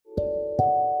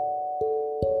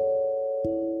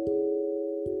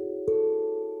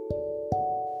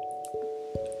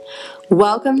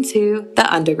Welcome to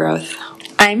The Undergrowth.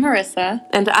 I'm Marissa.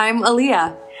 And I'm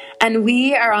Aaliyah. And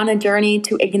we are on a journey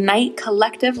to ignite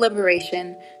collective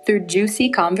liberation through juicy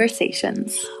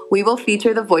conversations. We will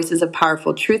feature the voices of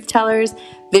powerful truth tellers,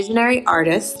 visionary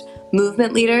artists,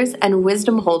 movement leaders, and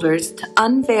wisdom holders to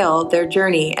unveil their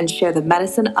journey and share the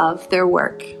medicine of their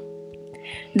work.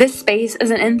 This space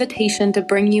is an invitation to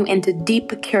bring you into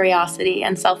deep curiosity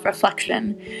and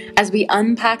self-reflection as we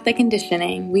unpack the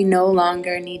conditioning we no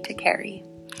longer need to carry.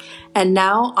 And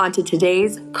now, on to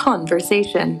today's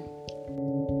conversation.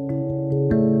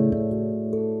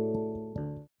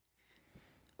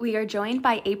 We are joined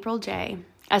by April J.,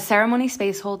 a ceremony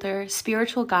space holder,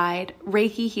 spiritual guide,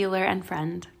 Reiki healer, and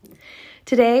friend.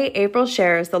 Today, April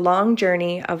shares the long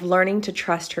journey of learning to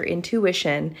trust her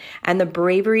intuition and the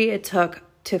bravery it took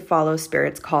to follow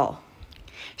Spirit's call.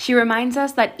 She reminds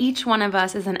us that each one of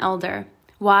us is an elder,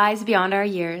 wise beyond our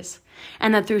years,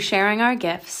 and that through sharing our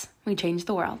gifts, we change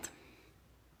the world.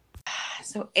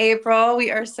 So April,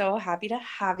 we are so happy to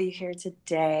have you here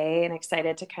today and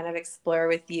excited to kind of explore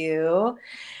with you.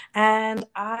 And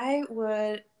I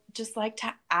would just like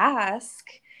to ask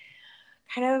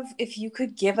kind of if you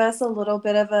could give us a little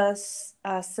bit of a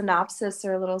synopsis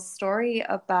or a little story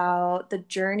about the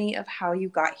journey of how you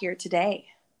got here today.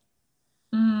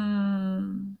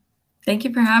 Thank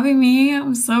you for having me.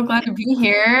 I'm so glad to be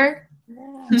here.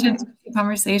 Such a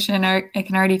conversation. I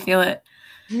can already feel it.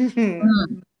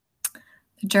 The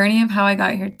journey of how I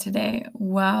got here today.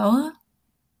 Well,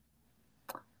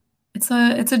 it's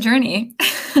a journey.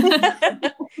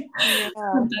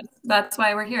 That's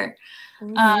why we're here.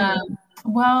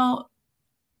 Well,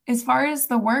 as far as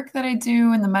the work that I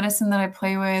do and the medicine that I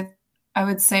play with, I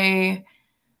would say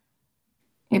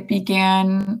it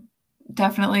began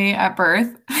definitely at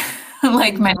birth,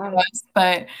 like many of us,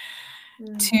 but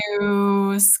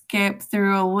to skip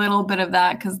through a little bit of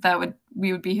that, because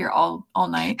we would be here all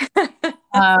night,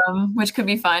 which could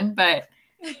be fun, but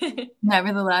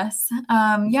nevertheless,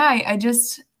 I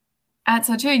just, at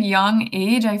such a young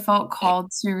age, I felt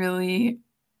called to really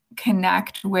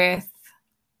connect with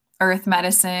earth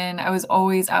medicine. I was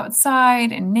always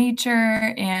outside in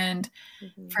nature, and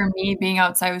for me, being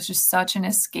outside was just such an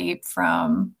escape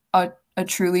from a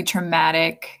truly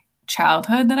traumatic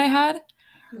childhood that I had.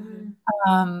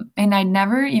 And I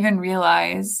never even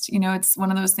realized, it's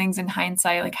one of those things in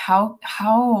hindsight, like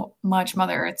how much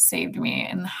Mother Earth saved me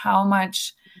and how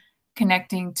much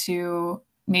connecting to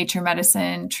nature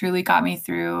medicine truly got me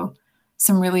through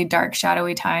some really dark,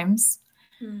 shadowy times.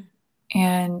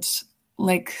 And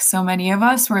like so many of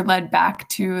us, were led back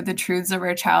to the truths of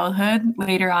our childhood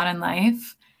later on in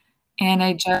life. And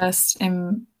I just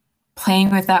am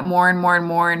playing with that more and more and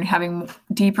more and having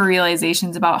deeper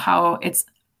realizations about how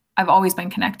I've always been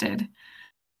connected.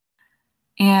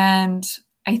 And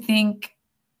I think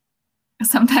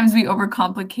sometimes we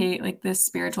overcomplicate like this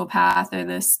spiritual path or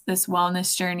this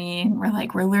wellness journey. And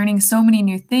we're learning so many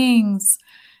new things,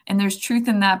 and there's truth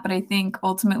in that. But I think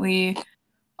ultimately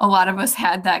a lot of us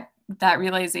had that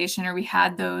realization, or we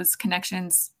had those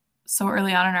connections so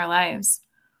early on in our lives.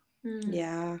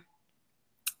 Yeah.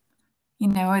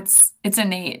 It's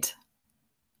innate.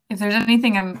 If there's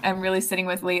anything I'm really sitting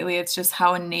with lately, it's just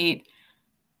how innate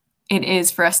it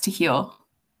is for us to heal.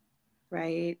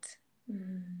 Right.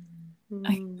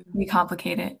 We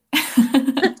complicate it.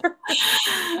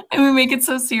 And we make it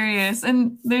so serious.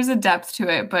 And there's a depth to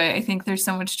it, but I think there's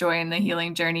so much joy in the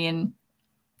healing journey. And,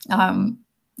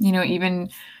 even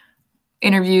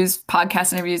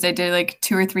podcast interviews I did like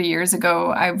 2 or 3 years ago,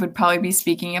 I would probably be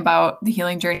speaking about the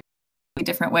healing journey in a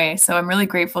different way. So I'm really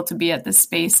grateful to be at this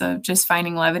space of just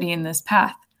finding levity in this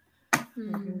path.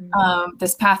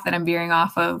 This path that I'm veering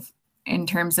off of in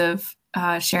terms of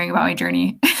sharing about my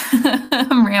journey.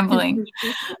 I'm rambling.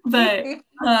 But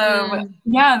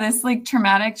this like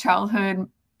traumatic childhood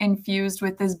infused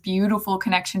with this beautiful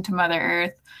connection to Mother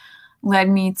Earth led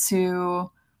me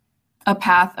to a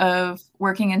path of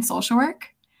working in social work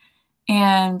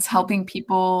and helping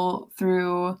people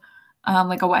through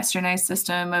like a westernized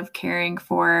system of caring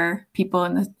for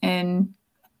people in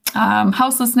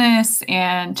houselessness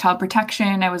and child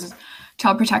protection. I was a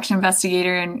child protection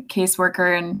investigator and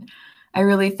caseworker, and I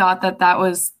really thought that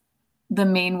was the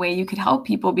main way you could help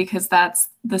people, because those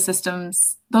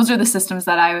are the systems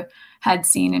that I had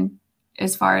seen in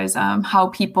as far as how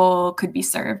people could be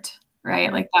served,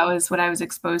 right? Like that was what I was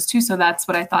exposed to. So that's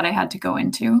what I thought I had to go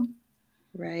into.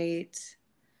 Right.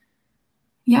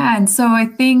 Yeah. And so I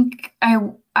think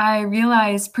I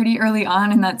realized pretty early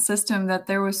on in that system that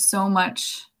there was so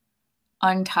much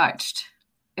untouched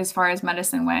as far as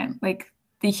medicine went. Like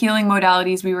the healing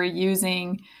modalities we were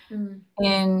using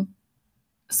in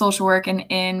social work and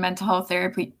in mental health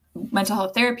therapy,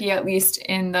 at least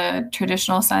in the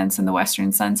traditional sense, in the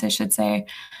Western sense, I should say,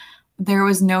 there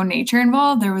was no nature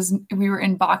involved. We were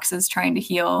in boxes trying to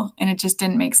heal, and it just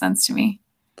didn't make sense to me.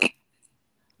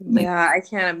 Like, Yeah, I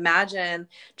can't imagine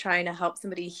trying to help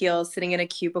somebody heal sitting in a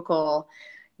cubicle,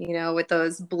 with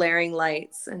those blaring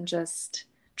lights and just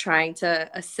trying to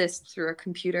assist through a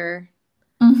computer.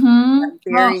 mm-hmm. That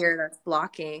Well, barrier that's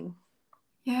blocking.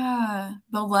 yeah,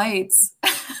 the lights.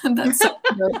 That's so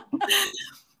true.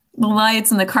 The lights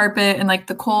and the carpet and like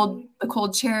the cold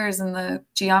chairs and the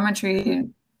geometry,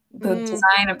 the Mm,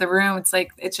 design of the room. It's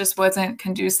like it just wasn't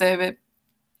conducive. It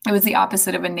was the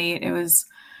opposite of innate. It was,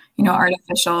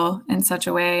 artificial in such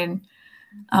a way. And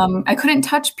I couldn't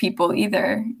touch people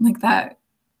either. Like that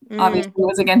obviously mm,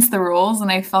 was against the rules.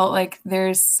 And I felt like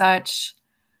there's such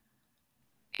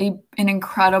an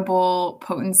incredible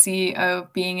potency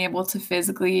of being able to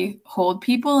physically hold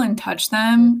people and touch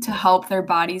them to help their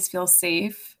bodies feel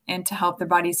safe and to help their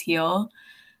bodies heal.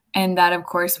 And that, of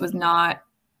course, was not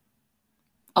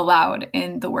allowed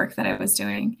in the work that I was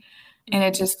doing. And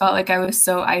it just felt like I was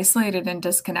so isolated and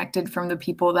disconnected from the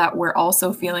people that were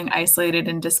also feeling isolated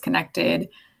and disconnected.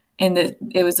 And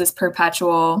it was this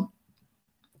perpetual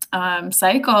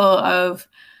cycle of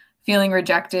feeling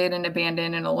rejected and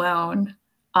abandoned and alone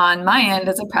on my end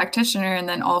as a practitioner, and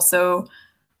then also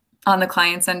on the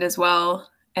client's end as well.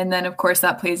 And then, of course,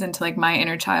 that plays into like my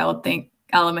inner child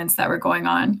elements that were going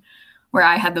on, where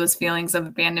I had those feelings of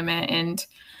abandonment. And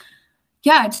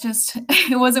yeah,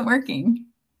 it wasn't working.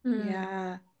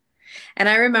 yeah. And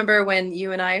I remember when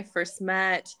you and I first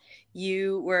met,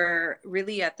 you were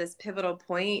really at this pivotal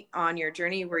point on your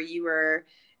journey where you were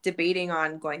debating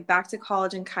on going back to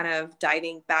college and kind of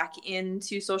diving back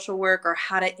into social work, or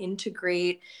how to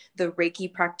integrate the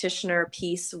Reiki practitioner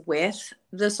piece with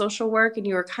the social work. And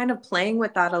you were kind of playing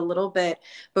with that a little bit,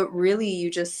 but really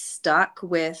you just stuck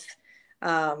with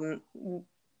um,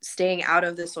 staying out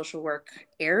of the social work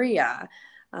area.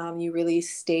 You really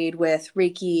stayed with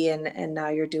Reiki, and now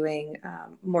you're doing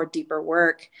more deeper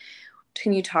work.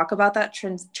 Can you talk about that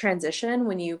transition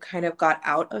when you kind of got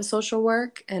out of social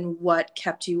work and what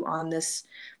kept you on this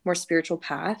more spiritual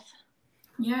path?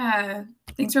 Yeah,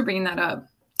 thanks for bringing that up.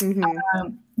 Mm-hmm.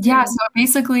 Yeah, so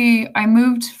basically, I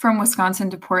moved from Wisconsin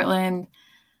to Portland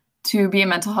to be a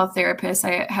mental health therapist.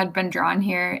 I had been drawn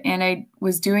here and I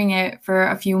was doing it for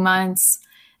a few months.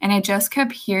 And I just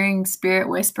kept hearing spirit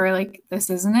whisper, like,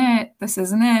 this isn't it. This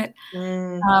isn't it.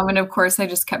 Mm, And of course, I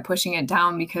just kept pushing it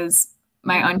down because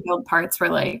my unhealed parts were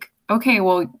like, okay,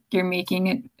 well, you're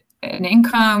making an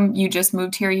income. You just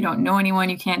moved here. You don't know anyone.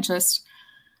 You can't just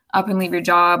up and leave your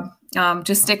job.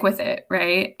 Just stick with it.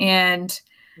 Right. And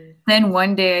then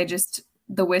one day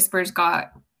the whispers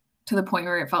got to the point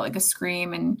where it felt like a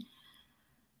scream. And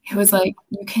it was like,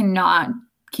 you cannot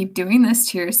keep doing this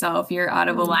to yourself. You're out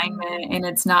of alignment and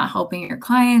it's not helping your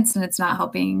clients and it's not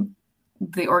helping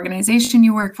the organization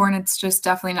you work for. And it's just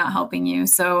definitely not helping you.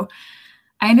 So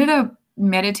I ended up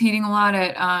meditating a lot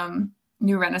at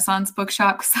New Renaissance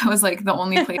Bookshop because that was like the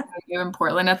only place I knew in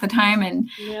Portland at the time. And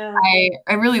yeah.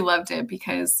 I really loved it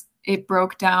because it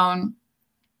broke down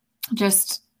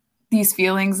just these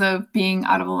feelings of being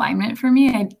out of alignment for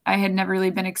me. I had never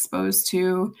really been exposed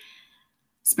to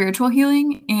spiritual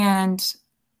healing. And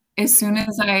as soon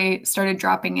as I started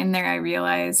dropping in there, I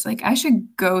realized like I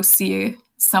should go see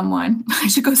someone. I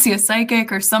should go see a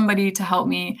psychic or somebody to help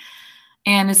me.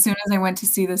 And as soon as I went to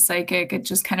see the psychic, it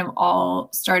just kind of all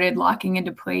started locking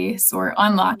into place or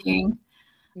unlocking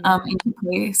into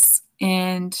place.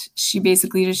 And she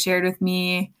basically just shared with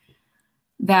me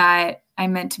that I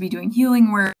meant to be doing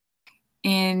healing work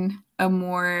in a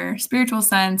more spiritual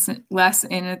sense, less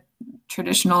in a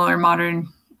traditional or modern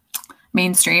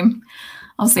mainstream,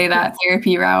 I'll say that,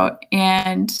 therapy route.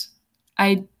 And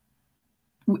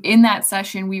in that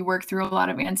session, we worked through a lot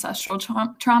of ancestral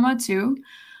trauma too,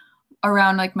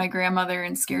 around like my grandmother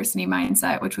and scarcity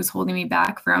mindset, which was holding me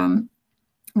back from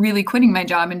really quitting my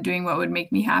job and doing what would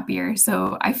make me happier.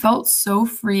 So I felt so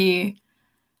free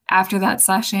after that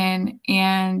session,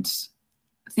 and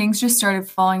things just started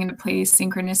falling into place,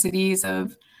 synchronicities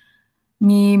of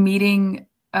me meeting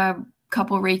a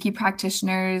couple Reiki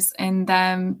practitioners and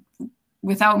them,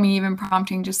 without me even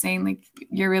prompting, just saying like,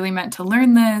 you're really meant to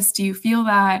learn this. Do you feel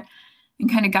that? And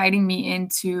kind of guiding me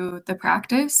into the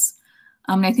practice.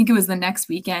 And I think it was the next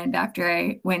weekend after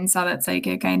I went and saw that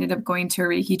psychic, I ended up going to a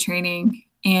Reiki training.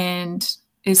 And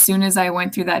as soon as I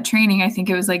went through that training, I think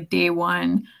it was like day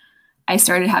one, I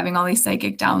started having all these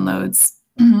psychic downloads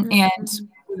and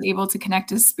was able to connect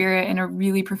to spirit in a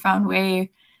really profound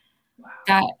way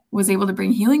that was able to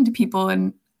bring healing to people.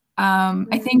 And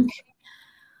I think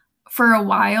for a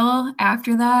while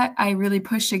after that, I really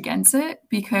pushed against it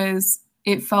because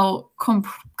it felt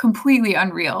completely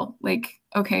unreal. Like,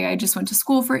 okay, I just went to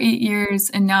school for 8 years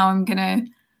and now I'm gonna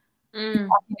be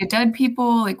talking to dead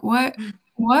people. Like, what?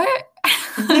 What?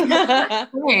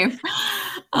 Brave.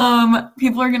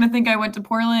 People are gonna think I went to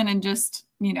Portland and just,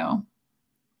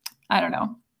 I don't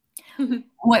know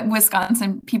what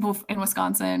people in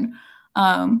Wisconsin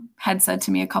had said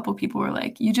to me. A couple people were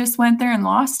like, "You just went there and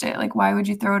lost it. Like, why would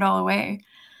you throw it all away?"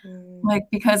 Like,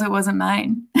 because it wasn't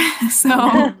mine. So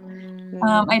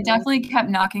I definitely kept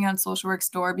knocking on social work's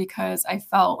door because I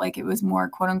felt like it was more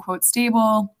quote unquote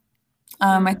stable.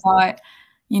 I thought,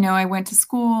 I went to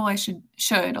school, I should,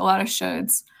 a lot of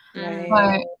shoulds. Right.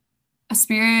 But a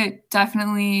spirit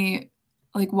definitely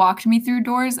like walked me through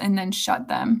doors and then shut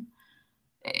them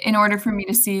in order for me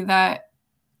to see that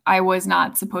I was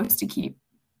not supposed to keep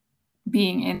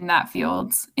being in that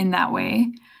field in that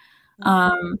way.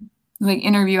 Like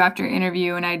interview after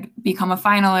interview, and I'd become a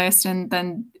finalist, and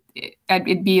then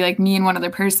it'd be like me and one other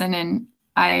person, and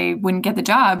I wouldn't get the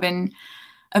job. And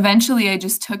eventually I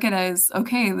just took it as,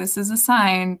 okay, this is a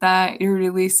sign that you're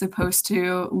really supposed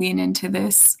to lean into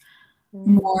this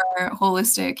more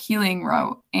holistic healing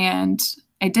route. And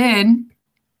I did.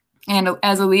 And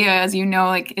as Aaliyah, as you know,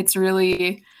 like it's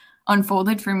really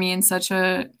unfolded for me in such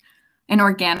an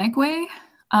organic way.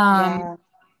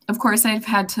 Of course, I've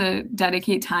had to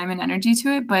dedicate time and energy to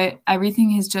it, but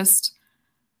everything has just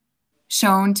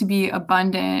shown to be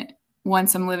abundant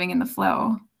once I'm living in the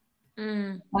flow.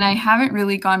 And I haven't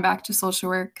really gone back to social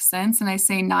work since. And I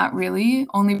say not really,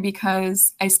 only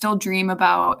because I still dream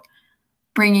about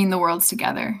bringing the worlds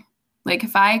together. Like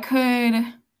if I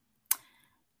could,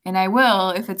 and I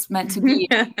will, if it's meant to be,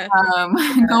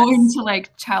 go into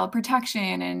like child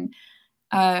protection and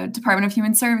Department of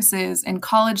Human Services and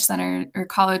college center or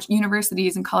college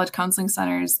universities and college counseling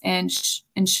centers and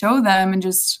show them and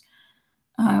just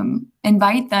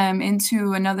invite them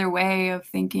into another way of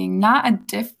thinking, not a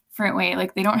different way.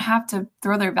 Like they don't have to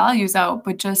throw their values out,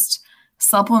 but just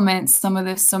supplement some of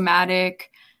this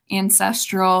somatic,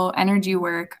 ancestral energy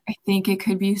work. I think it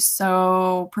could be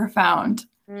so profound.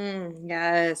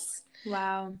 Yes.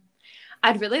 Wow.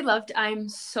 I'm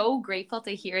so grateful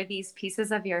to hear these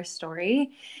pieces of your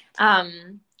story.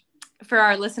 For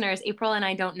our listeners, April and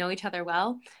I don't know each other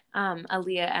well.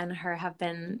 Aaliyah and her have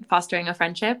been fostering a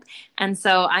friendship. And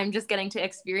so I'm just getting to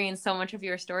experience so much of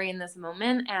your story in this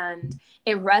moment. And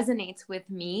it resonates with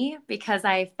me because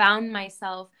I found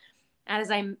myself,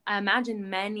 as I imagine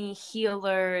many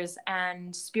healers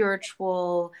and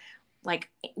spiritual like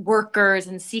workers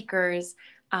and seekers,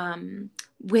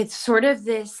 with sort of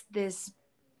this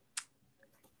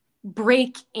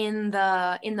break in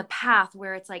the path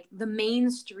where it's like the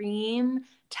mainstream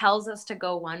tells us to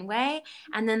go one way,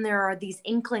 and then there are these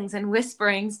inklings and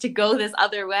whisperings to go this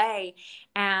other way.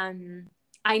 And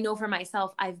I know for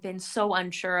myself, I've been so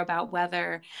unsure about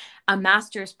whether a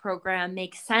master's program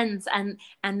makes sense. And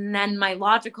then my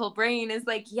logical brain is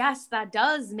like, yes, that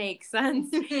does make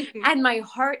sense. And my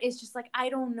heart is just like, I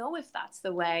don't know if that's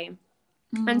the way.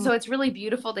 And so it's really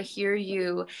beautiful to hear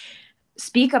you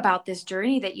speak about this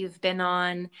journey that you've been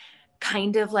on,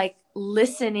 kind of like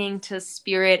listening to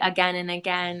spirit again and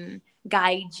again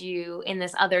guide you in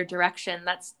this other direction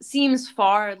that seems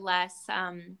far less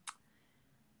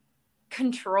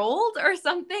controlled or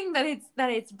something, but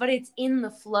it's in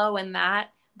the flow, and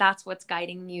that's what's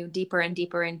guiding you deeper and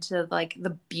deeper into like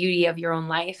the beauty of your own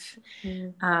life.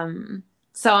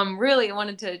 So I'm really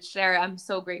wanted to share. I'm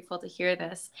so grateful to hear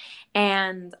this.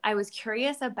 And I was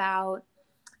curious about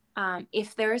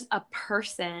if there's a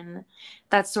person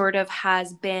that sort of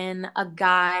has been a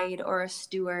guide or a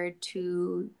steward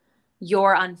to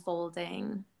your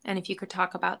unfolding, and if you could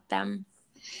talk about them.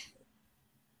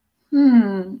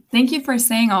 Thank you for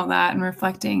saying all that and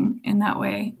reflecting in that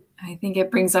way. I think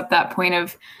it brings up that point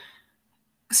of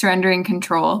surrendering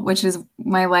control, which is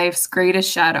my life's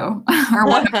greatest shadow, or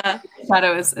one of the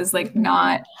shadows is like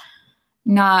not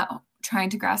trying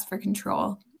to grasp for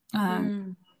control.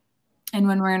 And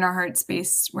when we're in our heart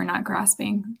space, we're not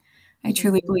grasping. I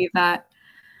truly believe that.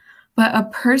 But a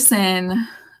person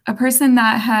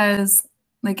that has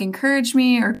like encouraged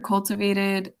me or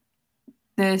cultivated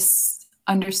this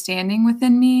understanding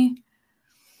within me.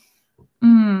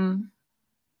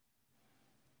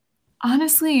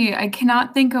 Honestly, I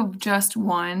cannot think of just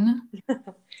one.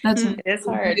 That's it's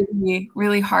hard. Really,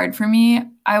 really hard for me.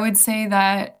 I would say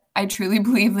that I truly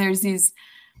believe there's these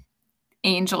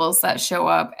angels that show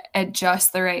up at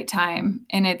just the right time,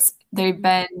 and they've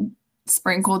been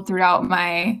sprinkled throughout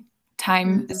my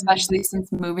time, especially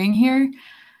since moving here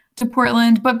to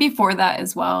Portland, but before that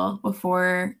as well,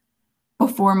 before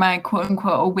before my quote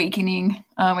unquote awakening.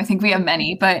 I think we have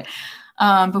many, but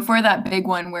before that big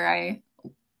one where I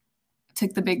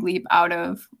took the big leap out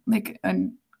of like a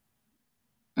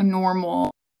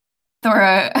normal or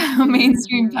a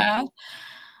mainstream path.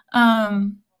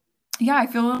 Yeah, I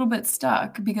feel a little bit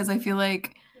stuck because I feel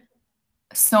like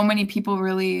so many people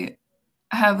really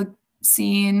have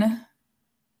seen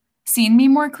me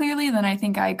more clearly than I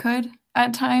think I could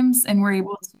at times and were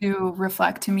able to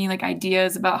reflect to me like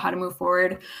ideas about how to move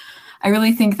forward. I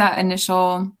really think that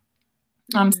initial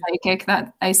psychic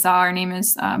that I saw, her name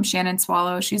is Shannon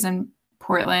Swallow. She's in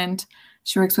Portland.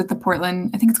 She works with the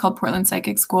Portland, I think it's called Portland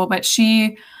Psychic School, but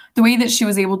the way that she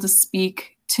was able to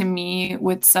speak to me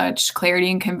with such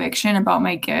clarity and conviction about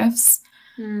my gifts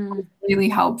was really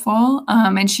helpful.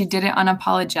 And she did it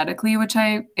unapologetically, which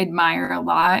I admire a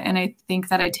lot. And I think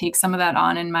that I take some of that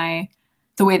on in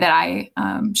the way that I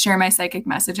share my psychic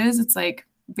messages. It's like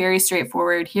very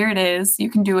straightforward. Here it is. You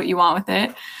can do what you want with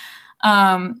it.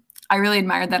 I really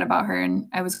admired that about her, and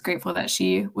I was grateful that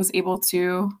she was able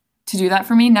to do that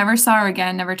for me. Never saw her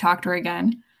again, never talked to her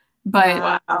again,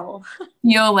 but Wow.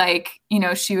 feel like,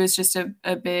 she was just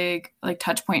a big like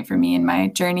touch point for me in my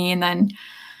journey. And then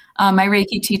my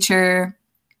Reiki teacher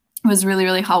was really,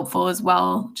 really helpful as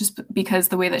well, just because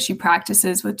the way that she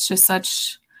practices with just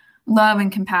such love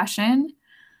and compassion.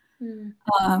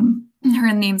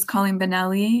 Her name's Colleen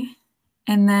Benelli.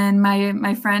 And then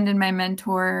my friend and my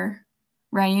mentor,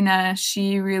 Raina,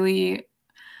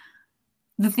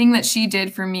 the thing that she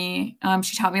did for me,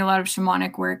 she taught me a lot of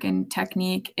shamanic work and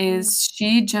technique, is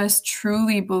she just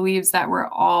truly believes that we're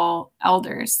all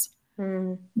elders.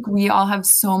 We all have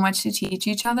so much to teach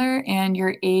each other, and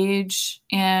your age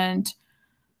and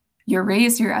your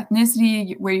race, your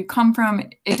ethnicity, where you come from,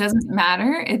 it doesn't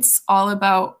matter. It's all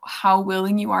about how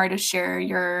willing you are to share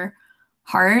your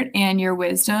heart and your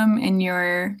wisdom and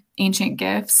your ancient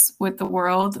gifts with the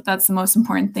world. That's the most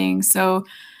important thing. So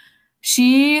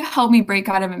she helped me break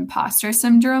out of imposter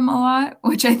syndrome a lot,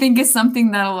 which I think is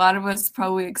something that a lot of us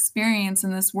probably experience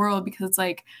in this world, because it's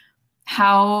like,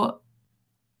 how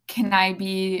can I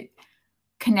be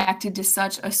connected to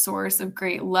such a source of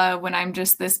great love when I'm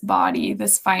just this body,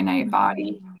 this finite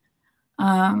body?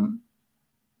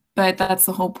 But that's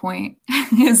the whole point,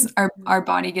 is our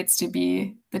body gets to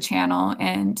be the channel.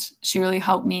 And she really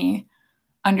helped me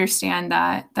understand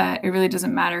that it really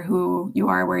doesn't matter who you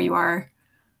are, where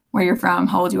you're from,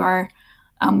 how old you are.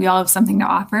 We all have something to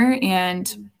offer.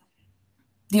 And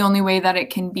the only way that it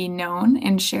can be known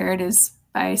and shared is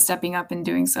by stepping up and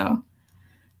doing so.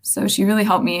 So she really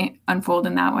helped me unfold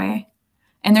in that way.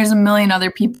 And there's a million other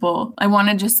people. I want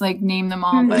to just like name them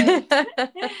all, but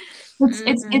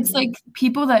it's like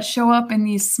people that show up in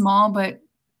these small but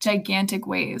gigantic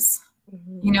ways.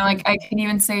 Like I could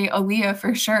even say Aaliyah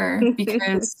for sure,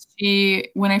 because she,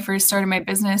 when I first started my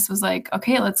business, was like,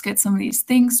 okay, let's get some of these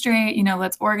things straight.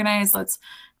 Let's organize, let's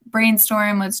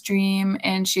brainstorm, let's dream.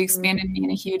 And she expanded me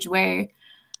in a huge way.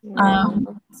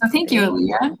 So thank you,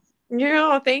 Aaliyah.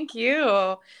 Yeah, thank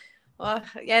you. Well,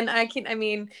 and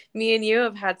me and you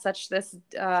have had such this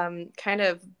kind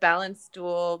of balanced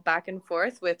dual back and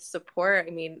forth with support.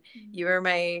 You were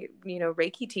my,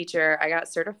 Reiki teacher. I got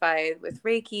certified with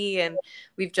Reiki, and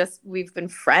we've been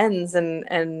friends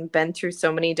and been through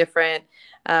so many different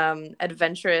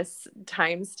adventurous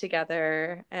times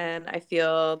together. And I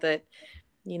feel that,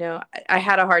 I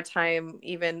had a hard time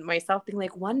even myself being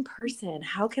like, one person,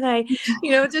 how can I,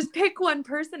 just pick one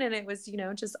person? And it was,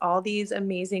 just all these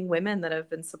amazing women that have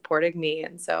been supporting me.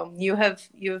 And so you have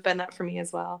been that for me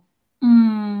as well.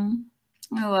 I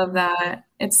love that.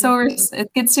 It's so,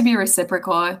 it gets to be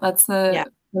reciprocal. That's the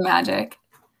magic.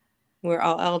 We're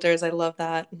all elders. I love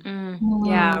that.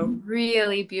 Yeah,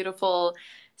 really beautiful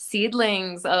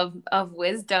seedlings of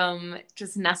wisdom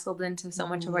just nestled into so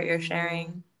much of what you're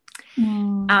sharing.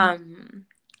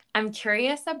 I'm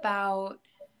curious about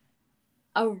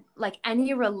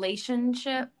any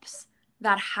relationships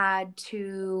that had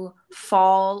to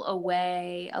fall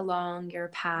away along your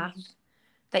path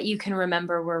that you can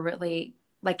remember were really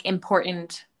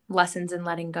important lessons in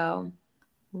letting go.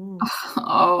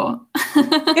 Oh.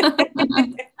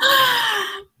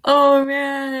 Oh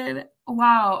man.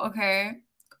 Wow. Okay.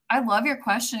 I love your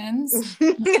questions.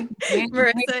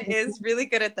 Marissa is really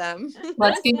good at them.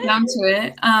 Let's get down to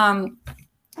it.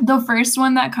 The first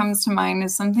one that comes to mind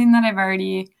is something that I've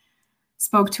already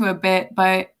spoke to a bit,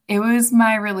 but it was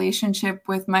my relationship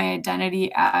with my identity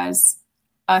as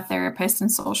a therapist and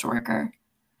social worker.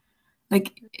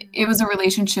 It was a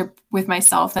relationship with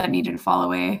myself that needed to fall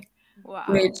away. Wow.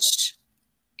 Which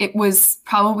it was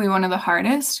probably one of the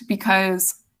hardest,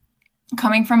 because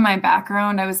coming from my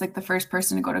background, I was like the first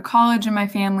person to go to college in my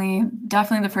family,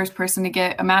 definitely the first person to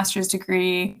get a master's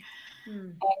degree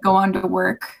Mm. and go on to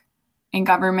work in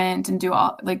government and do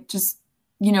all like just,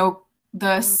 you know,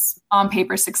 Mm. on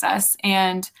paper success.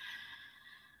 And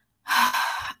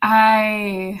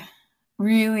I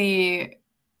really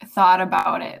thought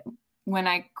about it when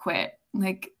I quit.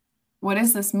 Like, what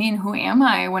does this mean? Who am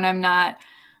I when I'm not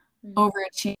Mm.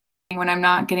 overachieving, when I'm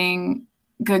not getting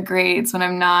good grades, when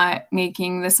I'm not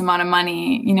making this amount of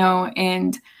money, you know?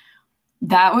 And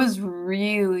that was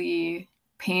really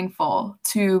painful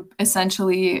to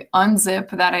essentially unzip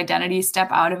that identity,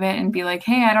 step out of it, and be like,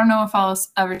 hey, I don't know if I'll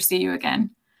ever see you again.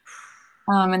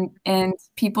 And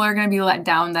people are going to be let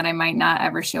down that I might not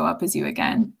ever show up as you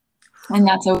again. And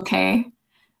that's okay.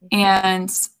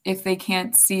 And if they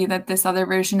can't see that this other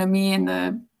version of me and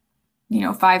the,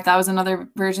 5,000 other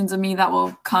versions of me that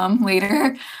will come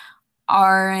later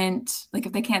aren't like,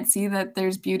 if they can't see that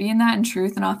there's beauty in that and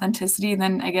truth and authenticity,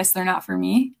 then I guess they're not for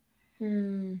me.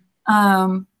 Mm.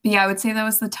 But yeah, I would say that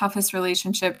was the toughest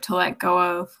relationship to let go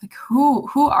of. Like,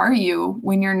 who are you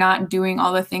when you're not doing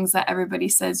all the things that everybody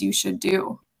says you should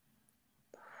do?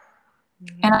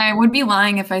 And I would be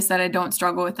lying if I said I don't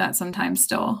struggle with that sometimes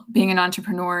still, being an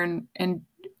entrepreneur and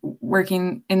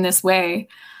working in this way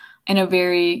in a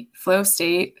very flow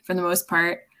state for the most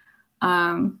part.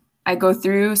 I go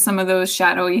through some of those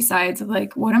shadowy sides of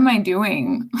like, what am I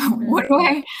doing? What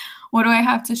do I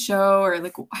have to show? Or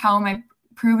like, how am I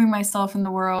proving myself in the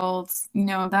world?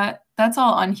 That's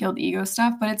all unhealed ego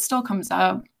stuff, but it still comes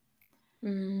up.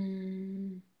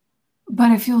 Mm.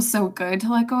 But it feels so good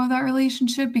to let go of that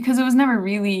relationship because it was never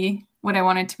really what I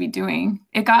wanted to be doing.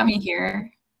 It got me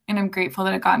here, and I'm grateful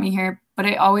that it got me here. But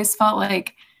it always felt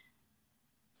like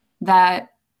that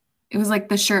it was like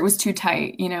the shirt was too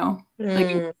tight, like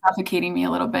it was suffocating me a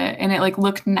little bit. And it like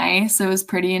looked nice. It was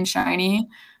pretty and shiny,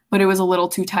 but it was a little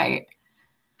too tight.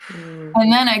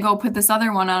 And then I go put this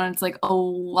other one on, and it's like a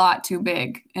lot too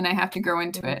big, and I have to grow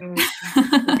into it.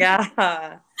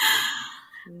 Yeah.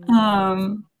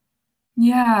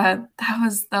 Yeah,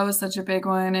 that was such a big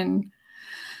one. And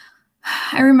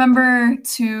I remember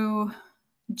to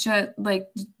just like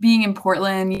being in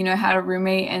Portland, I had a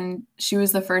roommate, and she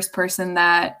was the first person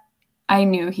that I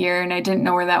knew here, and I didn't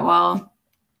know her that well.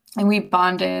 And we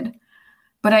bonded.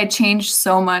 But I changed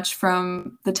so much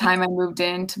from the time I moved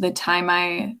in to the time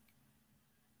I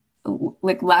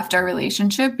like left our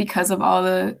relationship because of all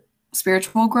the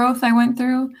spiritual growth I went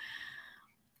through.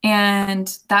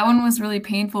 And that one was really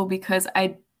painful because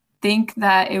I think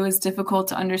that it was difficult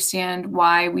to understand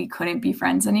why we couldn't be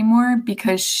friends anymore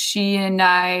because she and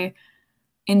I,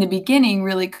 in the beginning,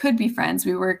 really could be friends.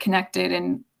 We were connected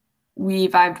and we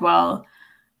vibed well.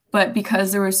 But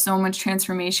because there was so much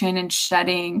transformation and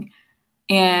shedding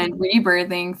and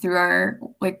rebirthing through our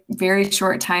like very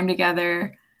short time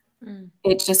together,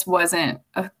 it just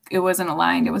it wasn't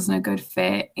aligned. It wasn't a good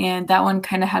fit. And that one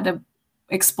kind of had to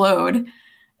explode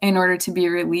in order to be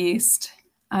released.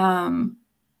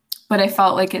 But I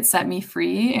felt like it set me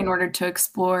free in order to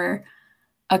explore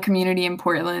a community in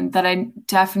Portland that I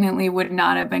definitely would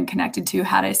not have been connected to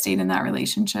had I stayed in that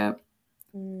relationship.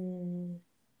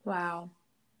 Wow.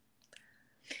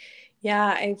 Yeah,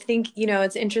 I think,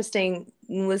 it's interesting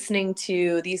listening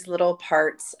to these little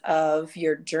parts of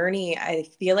your journey. I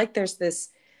feel like there's this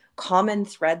common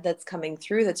thread that's coming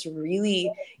through that's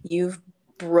really, you've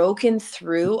broken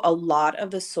through a lot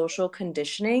of the social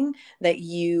conditioning that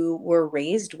you were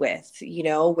raised with,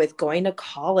 with going to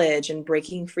college and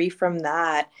breaking free from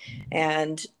that.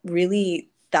 And really,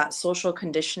 that social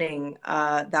conditioning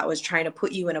that was trying to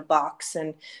put you in a box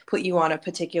and put you on a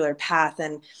particular path.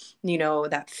 And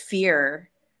that fear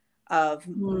of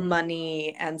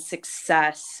money and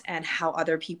success and how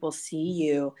other people see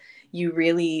you, you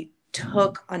really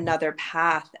took another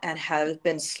path and have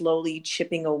been slowly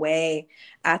chipping away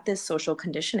at this social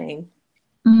conditioning.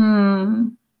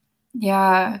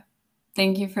 Yeah.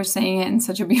 Thank you for saying it in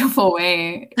such a beautiful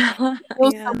way. It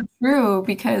feels Yeah. so true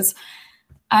because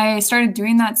I started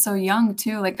doing that so young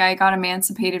too. Like I got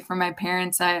emancipated from my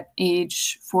parents at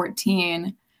age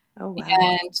 14. Oh, wow.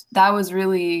 And that was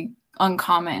really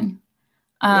uncommon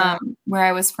where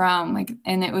I was from. Like,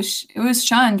 and it was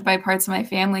shunned by parts of my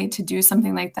family to do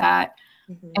something like that.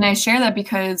 And I share that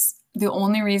because the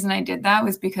only reason I did that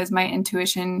was because my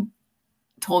intuition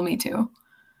told me to.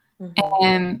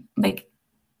 And like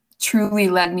truly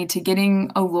led me to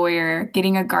getting a lawyer,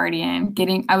 getting a guardian,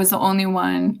 I was the only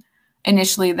one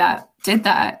initially that did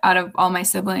that out of all my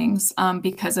siblings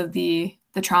because of the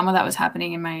trauma that was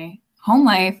happening in my home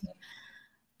life.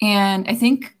 And I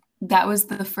think that was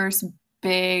the first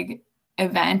big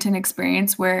event and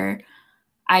experience where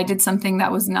I did something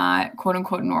that was not quote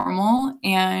unquote normal,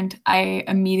 and I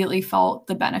immediately felt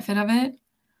the benefit of it,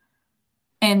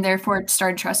 and therefore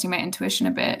started trusting my intuition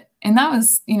a bit. And that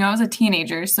was, I was a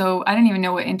teenager, so I didn't even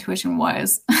know what intuition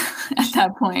was at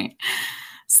that point.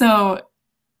 So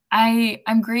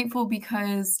I'm grateful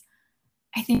because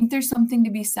I think there's something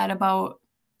to be said about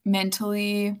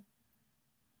mentally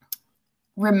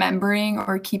remembering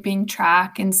or keeping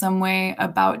track in some way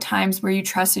about times where you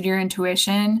trusted your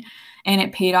intuition and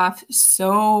it paid off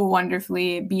so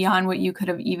wonderfully beyond what you could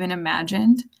have even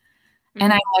imagined.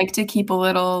 And I like to keep a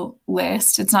little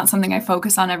list. It's not something I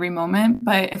focus on every moment,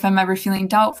 but if I'm ever feeling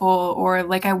doubtful or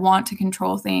like I want to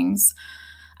control things,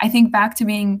 I think back to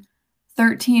being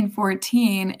 13,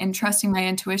 14 and trusting my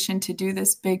intuition to do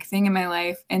this big thing in my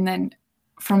life. And then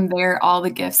from there, all the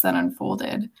gifts that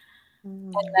unfolded.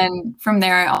 And then from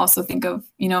there, I also think of,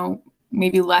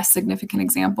 maybe less significant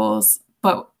examples,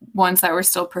 but ones that were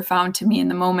still profound to me in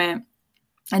the moment.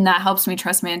 And that helps me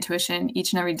trust my intuition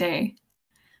each and every day.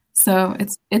 So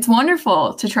it's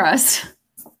wonderful to trust.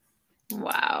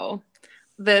 Wow.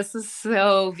 This is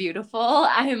so beautiful.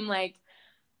 I'm like,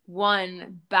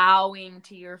 one, bowing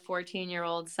to your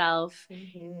 14-year-old self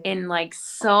in like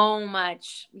so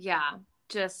much,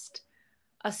 just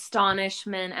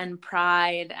astonishment and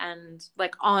pride and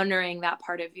like honoring that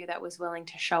part of you that was willing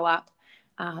to show up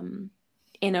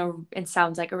it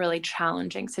sounds like a really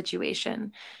challenging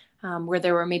situation where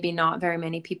there were maybe not very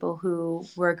many people who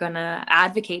were going to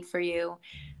advocate for you.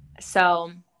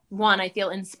 So one, I feel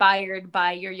inspired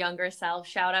by your younger self.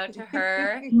 Shout out to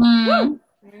her.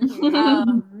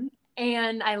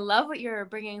 And I love what you're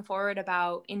bringing forward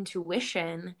about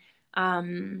intuition.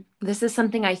 This is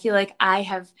something I feel like I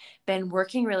have been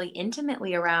working really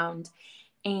intimately around.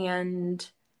 And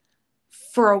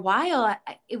for a while,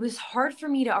 it was hard for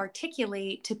me to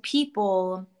articulate to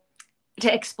people,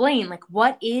 to explain like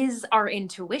what is our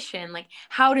intuition, like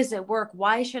how does it work,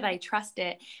 why should I trust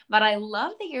it? But I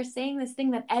love that you're saying this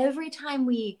thing that every time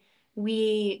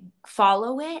we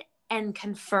follow it and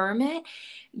confirm it,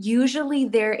 usually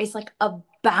there is like a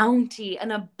bounty, an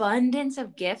abundance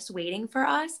of gifts waiting for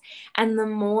us. And the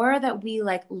more that we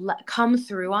like come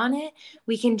through on it,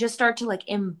 we can just start to like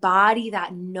embody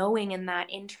that knowing and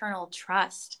that internal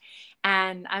trust.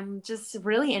 And I'm just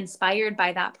really inspired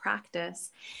by that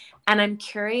practice. And I'm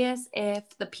curious if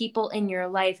the people in your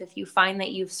life, if you find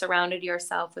that you've surrounded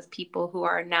yourself with people who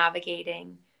are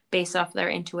navigating based off their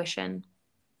intuition.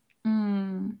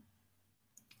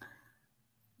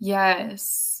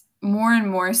 Yes, more and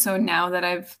more so now that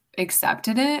I've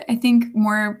accepted it. I think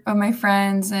more of my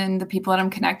friends and the people that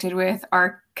I'm connected with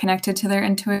are connected to their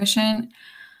intuition.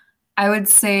 I would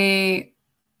say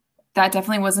that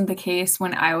definitely wasn't the case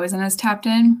when I wasn't as tapped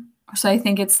in. So I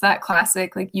think it's that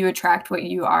classic, like you attract what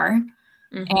you are,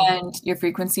 and your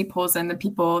frequency pulls in the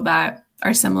people that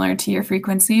are similar to your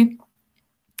frequency.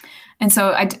 And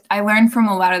so I learned from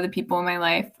a lot of the people in my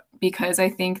life because I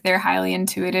think they're highly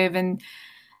intuitive, and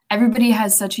everybody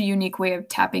has such a unique way of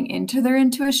tapping into their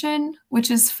intuition,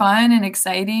 which is fun and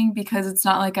exciting because it's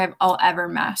not like I'll ever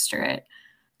master it.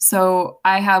 So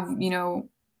I have,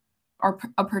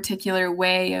 a particular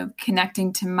way of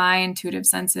connecting to my intuitive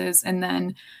senses. And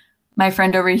then my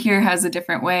friend over here has a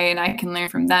different way, and I can learn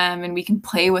from them, and we can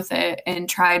play with it and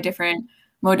try different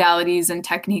modalities and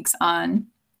techniques on.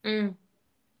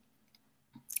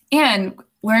 And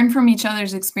learn from each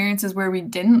other's experiences where we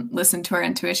didn't listen to our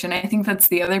intuition. I think that's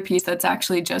the other piece that's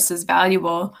actually just as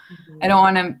valuable. I don't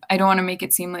want to make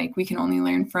it seem like we can only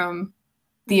learn from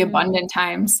the abundant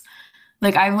times.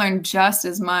 Like I've learned just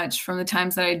as much from the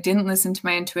times that I didn't listen to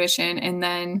my intuition and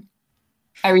then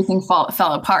everything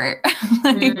fell apart.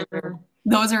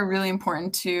 Those are really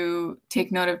important to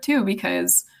take note of too,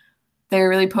 because they're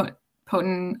really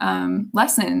potent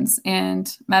lessons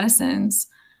and medicines.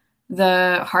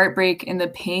 The heartbreak and the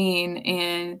pain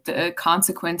and the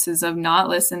consequences of not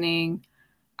listening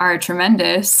are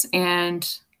tremendous and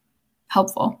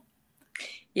helpful.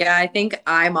 Yeah, I think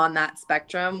I'm on that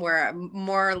spectrum where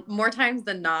more times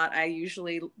than not,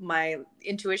 my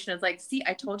intuition is like, see,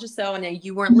 I told you so. And then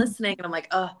you weren't listening. And I'm like,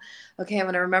 oh, okay, I'm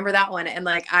going to remember that one. And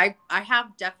like, I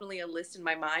have definitely a list in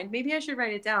my mind. Maybe I should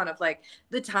write it down of like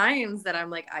the times that I'm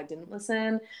like, I didn't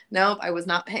listen. Nope, I was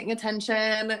not paying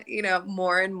attention.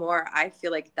 More and more, I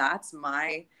feel like that's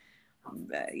my,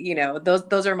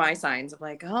 those are my signs of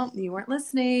like, oh, you weren't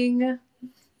listening.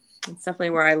 It's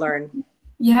definitely where I learn.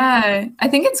 Yeah, I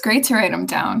think it's great to write them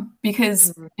down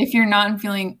because if you're not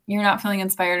feeling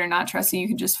inspired or not trusting, you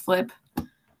can just flip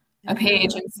a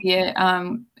page and see it.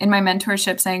 In my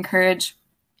mentorships, I encourage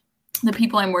the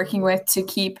people I'm working with to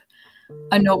keep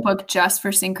a notebook just for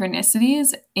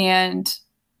synchronicities and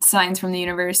signs from the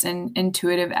universe and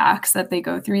intuitive acts that they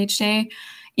go through each day.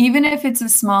 Even if it's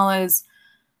as small as,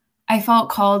 I felt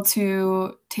called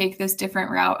to take this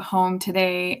different route home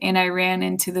today, and I ran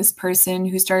into this person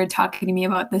who started talking to me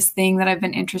about this thing that I've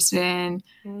been interested in,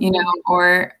 you know,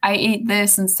 or I ate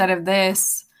this instead of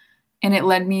this, and it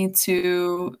led me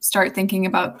to start thinking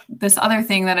about this other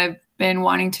thing that I've been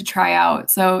wanting to try out.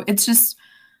 So it's just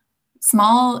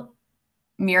small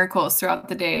miracles throughout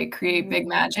the day create big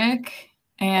magic,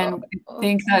 and I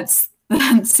think that's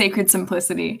the sacred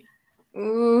simplicity.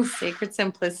 Ooh, sacred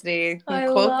simplicity. I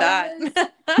Quote love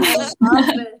that. I love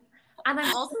it. And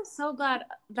I'm also so glad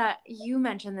that you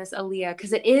mentioned this, Aaliyah,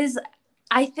 because it is,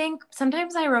 I think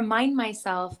sometimes I remind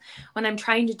myself when I'm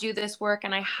trying to do this work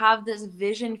and I have this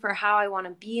vision for how I want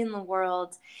to be in the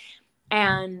world.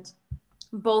 And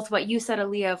both what you said,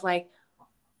 Aaliyah, of like,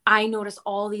 I notice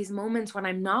all these moments when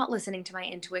I'm not listening to my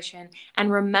intuition and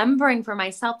remembering for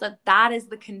myself that that is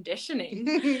the conditioning,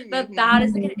 that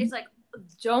is the, it's like,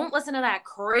 don't listen to that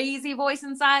crazy voice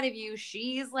inside of you.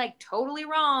 She's like totally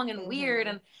wrong and weird.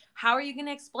 And how are you going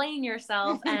to explain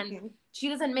yourself? And she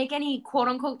doesn't make any quote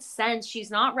unquote sense. She's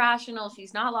not rational.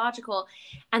 She's not logical.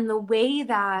 And the way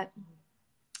that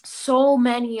so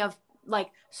many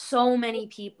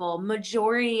people,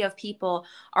 majority of people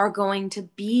are going to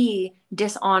be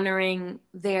dishonoring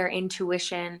their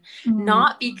intuition,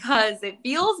 not because it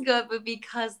feels good, but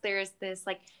because there's this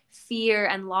like fear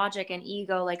and logic and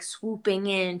ego like swooping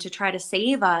in to try to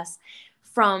save us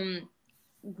from,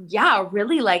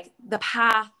 really like the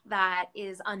path that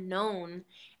is unknown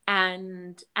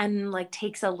and like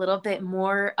takes a little bit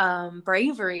more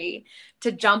bravery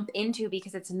to jump into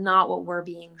because it's not what we're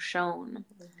being shown.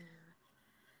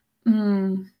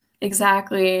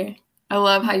 Exactly. I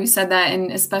love how you said that, and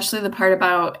especially the part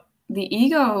about the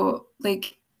ego,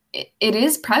 like it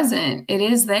is present, it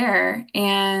is there,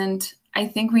 and I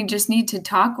think we just need to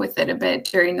talk with it a bit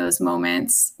during those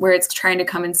moments where it's trying to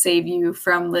come and save you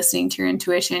from listening to your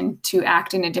intuition to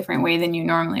act in a different way than you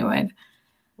normally would.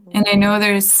 And I know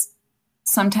there's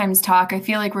sometimes talk, I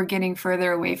feel like we're getting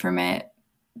further away from it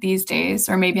these days,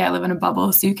 or maybe I live in a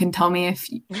bubble, so you can tell me if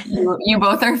you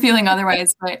both are feeling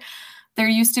otherwise, but there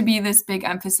used to be this big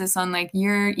emphasis on like,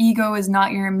 your ego is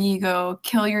not your amigo,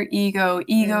 kill your ego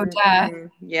death.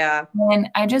 Yeah. And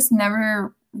I just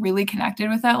never really connected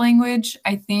with that language.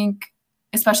 I think,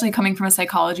 especially coming from a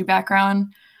psychology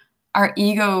background, our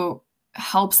ego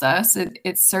helps us,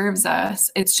 it serves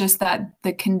us. It's just that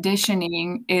the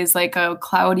conditioning is like a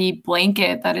cloudy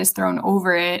blanket that is thrown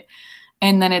over it,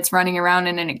 and then it's running around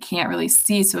and then it can't really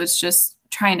see. So it's just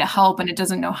trying to help and it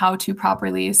doesn't know how to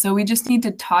properly. So we just need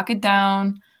to talk it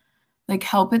down, like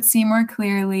help it see more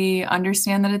clearly,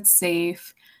 understand that it's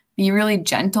safe, be really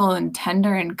gentle and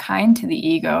tender and kind to the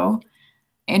ego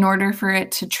in order for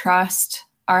it to trust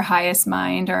our highest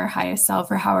mind or our highest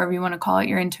self, or however you want to call it,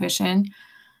 your intuition,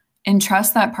 and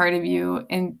trust that part of you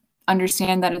and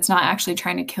understand that it's not actually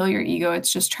trying to kill your ego.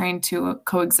 It's just trying to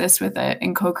coexist with it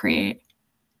and co-create.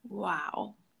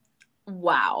 Wow.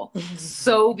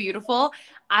 So beautiful.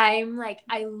 I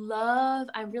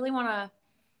really want to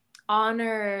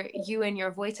honor you and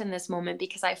your voice in this moment,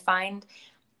 because I find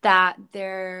that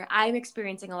I'm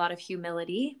experiencing a lot of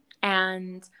humility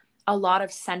and a lot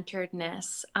of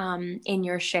centeredness in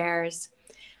your shares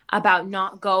about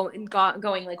not going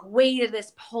like way to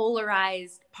this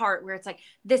polarized part where it's like,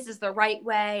 this is the right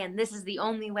way and this is the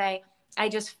only way. I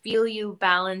just feel you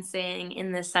balancing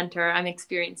in the center. I'm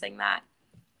experiencing that.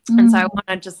 And so I want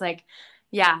to just like,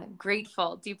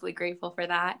 deeply grateful for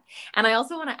that. And I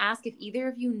also want to ask if either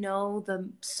of you know the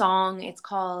song. It's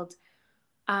called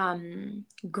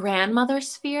Grandmother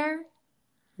Sphere.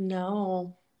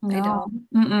 No. I don't.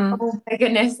 Oh my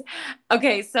goodness.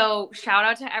 Okay, so shout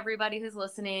out to everybody who's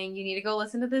listening. You need to go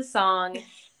listen to this song.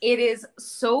 It is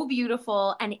so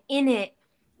beautiful. And in it,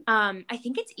 I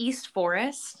think it's East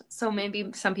Forest. So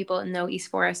maybe some people know East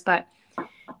Forest, but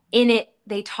in it,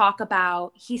 they talk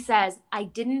about, he says, I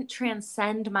didn't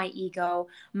transcend my ego.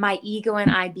 My ego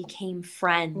and I became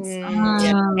friends. And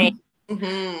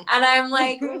I'm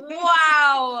like,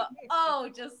 wow.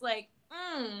 Oh, just like,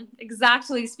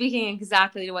 exactly speaking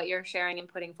exactly to what you're sharing and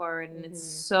putting forward. And it's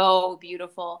so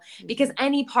beautiful, because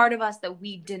any part of us that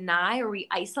we deny or we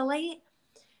isolate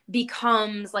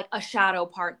becomes like a shadow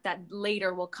part that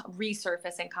later will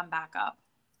resurface and come back up.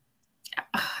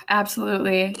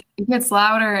 Absolutely. It gets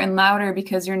louder and louder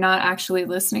because you're not actually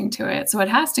listening to it. So it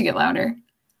has to get louder.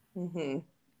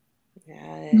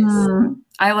 Yes.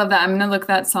 I love that. I'm going to look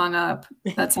that song up.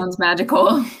 That sounds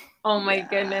magical. Oh my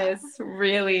goodness.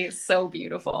 Really so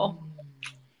beautiful.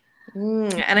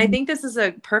 And I think this is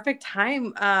a perfect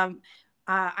time.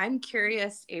 I'm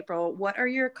curious, April, what are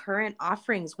your current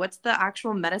offerings? What's the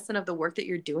actual medicine of the work that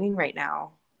you're doing right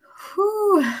now?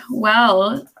 Whew,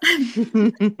 well,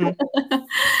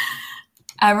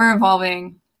 ever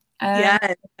evolving. Yes,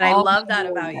 and I All love that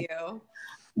about you.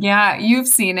 Yeah, you've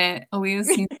seen it. Aaliyah's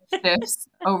seen the shifts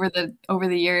over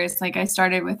the years. Like I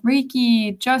started with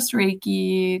Reiki, just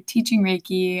Reiki, teaching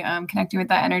Reiki, connecting with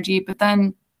that energy. But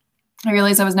then I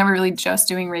realized I was never really just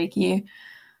doing Reiki.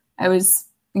 I was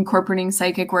incorporating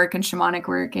psychic work and shamanic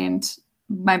work, and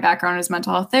my background is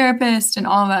mental health therapist and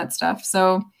all of that stuff.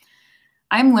 So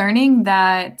I'm learning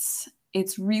that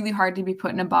it's really hard to be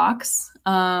put in a box.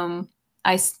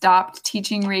 I stopped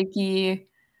teaching Reiki.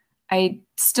 I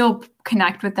still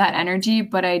connect with that energy,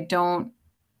 but I don't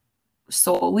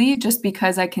solely, just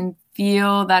because I can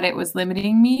feel that it was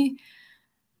limiting me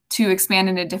to expand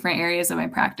into different areas of my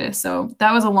practice. So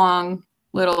that was a long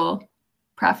little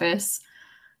preface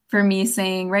for me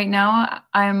saying right now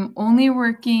I'm only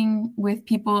working with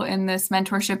people in this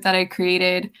mentorship that I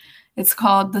created. It's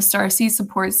called the Starseed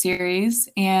Support Series,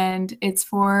 and it's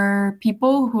for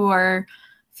people who are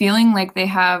feeling like they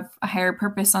have a higher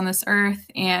purpose on this earth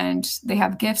and they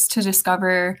have gifts to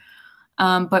discover.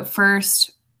 But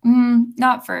first,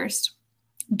 not first,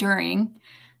 during,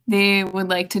 they would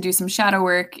like to do some shadow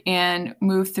work and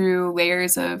move through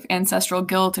layers of ancestral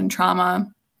guilt and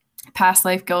trauma, past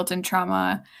life guilt and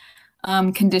trauma,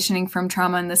 conditioning from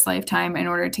trauma in this lifetime in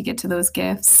order to get to those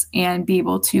gifts and be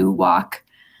able to walk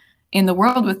in the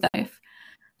world with life.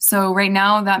 So right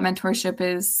now that mentorship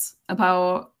is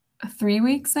about 3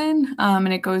 weeks in,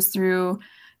 and it goes through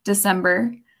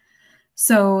December.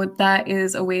 So that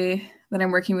is a way that I'm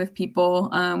working with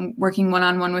people, working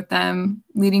one-on-one with them,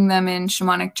 leading them in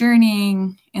shamanic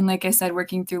journeying, and like I said,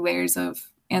 working through layers of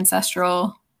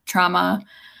ancestral trauma,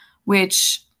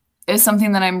 which is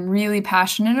something that I'm really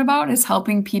passionate about, is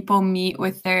helping people meet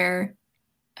with their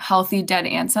healthy dead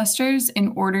ancestors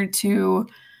in order to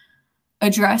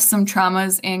address some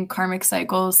traumas and karmic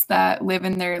cycles that live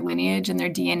in their lineage and their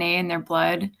DNA and their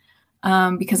blood.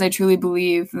 Because I truly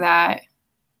believe that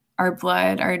our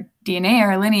blood, our DNA,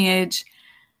 our lineage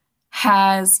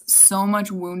has so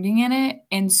much wounding in it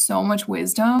and so much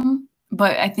wisdom.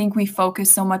 But I think we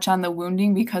focus so much on the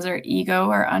wounding because our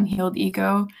ego, our unhealed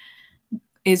ego,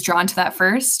 is drawn to that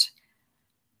first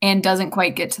and doesn't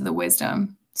quite get to the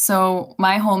wisdom. So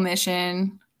my whole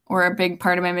mission, or a big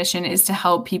part of my mission, is to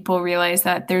help people realize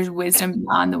that there's wisdom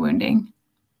beyond the wounding.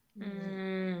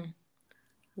 Mm.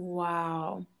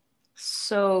 Wow.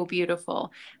 So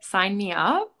beautiful. Sign me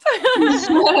up.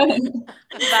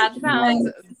 That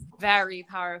sounds very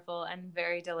powerful and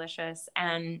very delicious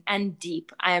and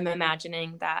deep. I am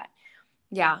imagining that,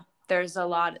 yeah, there's a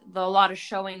lot of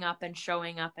showing up and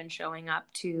showing up and showing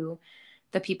up to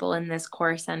the people in this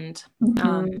course. And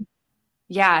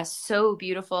yeah, so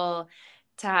beautiful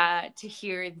to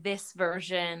hear this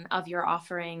version of your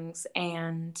offerings.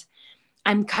 And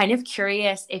I'm kind of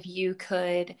curious if you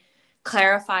could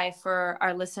clarify for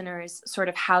our listeners sort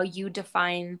of how you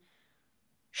define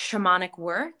shamanic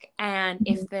work, and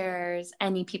if there's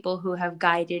any people who have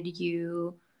guided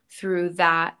you through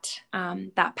that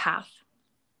that path.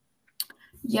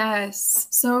 Yes.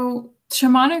 So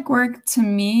shamanic work to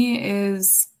me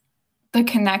is the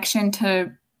connection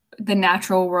to the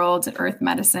natural world, earth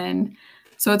medicine.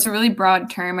 So it's a really broad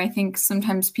term. I think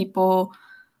sometimes people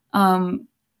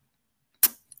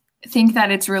think that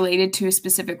it's related to a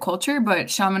specific culture, but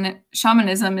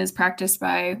shamanism is practiced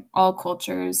by all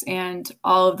cultures and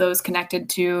all of those connected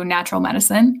to natural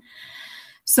medicine.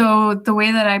 So the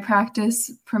way that I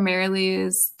practice primarily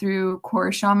is through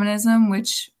core shamanism,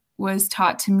 which was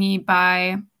taught to me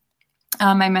by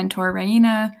my mentor,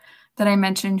 Raina, that I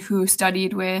mentioned, who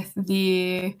studied with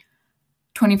the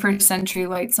 21st Century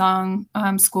Light Song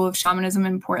School of Shamanism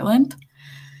in Portland.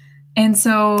 And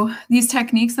so these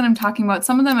techniques that I'm talking about,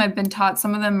 some of them I've been taught,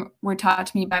 some of them were taught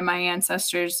to me by my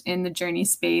ancestors in the journey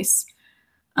space.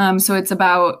 So it's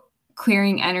about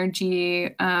clearing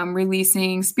energy,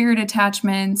 releasing spirit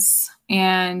attachments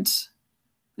and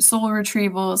soul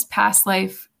retrievals, past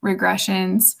life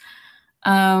regressions.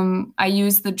 I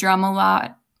use the drum a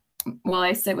lot. Well,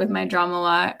 I sit with my drum a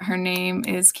lot. Her name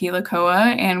is Keela Koa,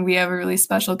 and we have a really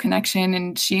special connection.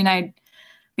 And she and I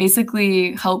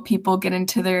basically help people get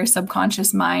into their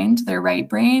subconscious mind, their right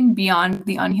brain, beyond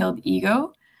the unhealed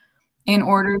ego, in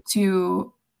order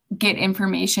to get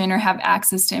information or have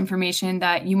access to information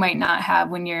that you might not have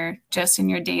when you're just in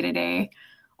your day-to-day,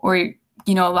 or,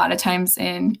 you know, a lot of times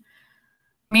in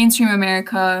mainstream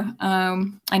America.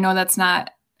 I know that's not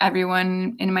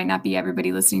everyone, and it might not be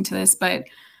everybody listening to this, but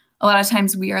a lot of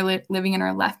times we are living in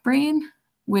our left brain,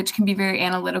 which can be very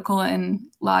analytical and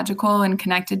logical and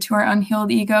connected to our unhealed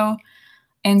ego.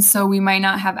 And so we might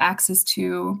not have access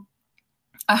to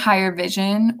a higher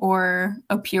vision or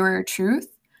a purer truth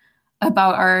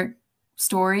about our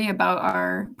story, about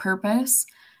our purpose.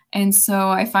 And so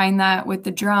I find that with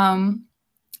the drum,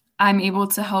 I'm able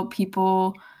to help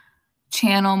people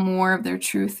channel more of their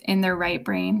truth in their right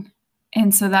brain.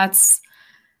 And so that's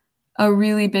a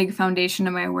really big foundation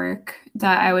of my work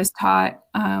that I was taught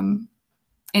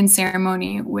in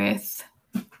ceremony with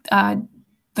the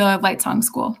Light Song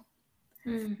School.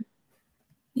 Mm.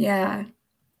 Yeah.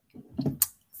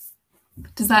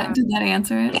 Did that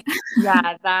answer it?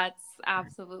 Yeah, that's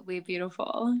absolutely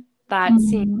beautiful. That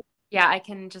seems, yeah, I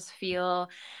can just feel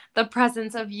the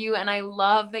presence of you. And I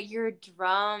love that your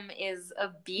drum is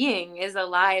a being, is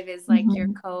alive, is like your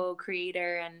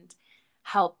co-creator and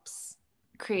helps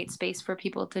create space for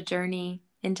people to journey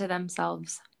into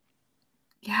themselves.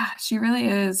 Yeah, she really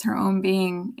is her own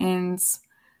being. And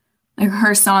like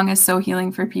her song is so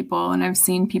healing for people. And I've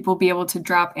seen people be able to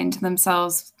drop into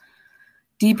themselves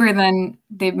deeper than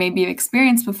they've maybe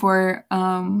experienced before,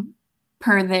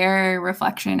 per their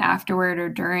reflection afterward or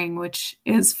during, which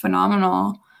is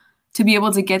phenomenal to be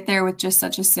able to get there with just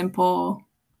such a simple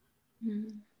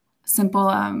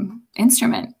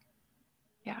instrument.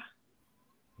 Yeah.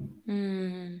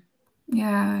 Mm.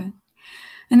 Yeah.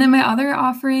 And then my other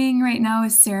offering right now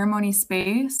is Ceremony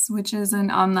Space, which is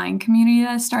an online community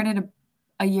that I started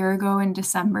a year ago in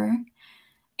December.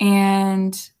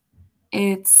 And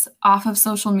it's off of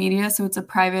social media, so it's a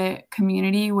private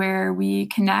community where we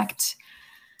connect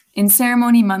in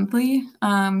ceremony monthly,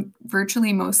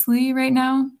 virtually mostly right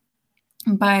now.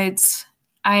 But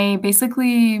I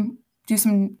basically do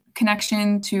some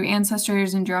connection to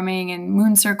ancestors and drumming and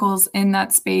moon circles in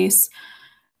that space,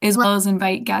 as well as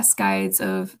invite guest guides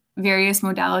of various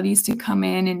modalities to come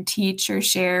in and teach or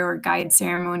share or guide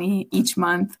ceremony each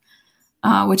month,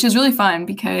 which is really fun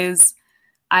because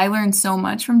I learned so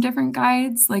much from different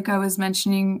guides. Like I was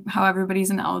mentioning how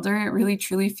everybody's an elder. It really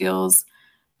truly feels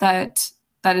that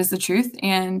that is the truth.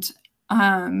 And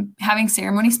having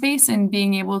ceremony space and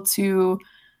being able to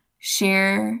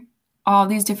share all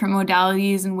these different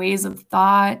modalities and ways of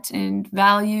thought and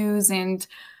values and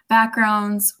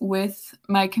backgrounds with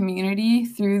my community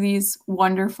through these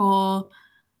wonderful,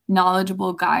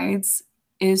 knowledgeable guides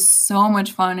is so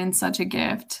much fun and such a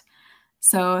gift.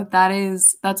 So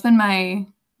that's been my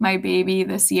baby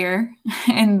this year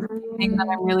and the thing that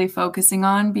I'm really focusing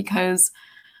on, because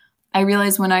I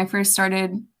realized when I first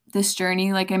started this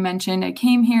journey, like I mentioned, I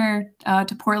came here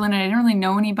to Portland and I didn't really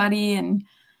know anybody. And,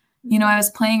 I was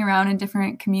playing around in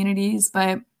different communities,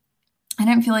 but I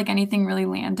didn't feel like anything really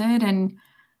landed. And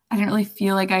I didn't really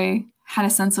feel like I had a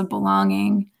sense of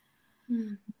belonging,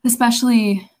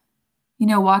 especially,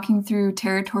 walking through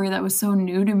territory that was so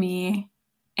new to me.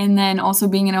 And then also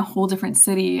being in a whole different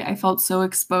city, I felt so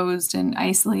exposed and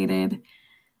isolated.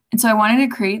 And so I wanted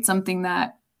to create something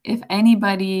that if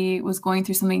anybody was going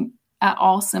through something at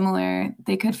all similar,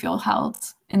 they could feel held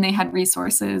and they had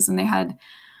resources and they had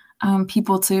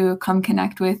people to come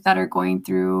connect with that are going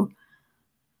through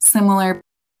similar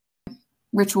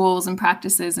rituals and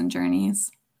practices and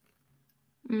journeys.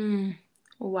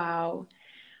 Wow.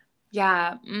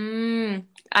 Yeah.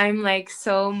 I'm like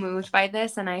so moved by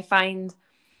this. And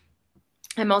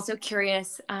I'm also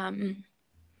curious,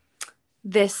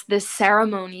 this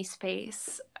ceremony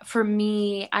space for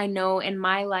me, I know in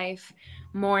my life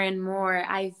more and more,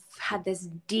 I've had this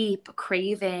deep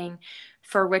craving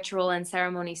for ritual and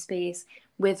ceremony space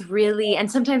with really, and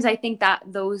sometimes I think that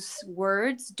those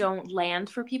words don't land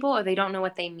for people or they don't know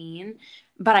what they mean.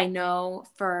 But I know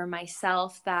for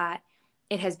myself that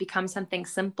it has become something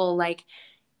simple, like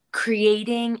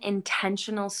creating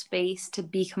intentional space to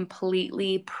be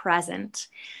completely present,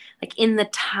 like in the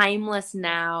timeless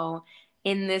now,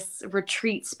 in this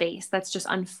retreat space that's just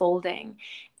unfolding.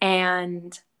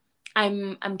 And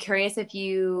I'm curious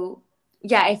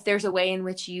if there's a way in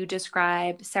which you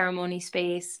describe ceremony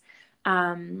space,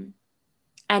 and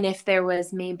if there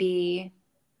was maybe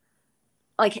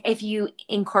like if you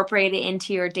incorporate it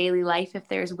into your daily life, if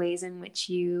there's ways in which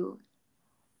you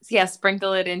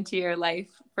sprinkle it into your life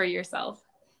for yourself.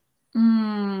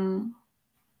 Line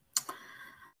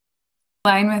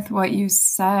with what you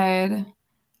said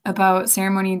about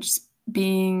ceremony just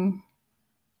being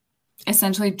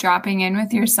essentially dropping in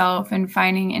with yourself and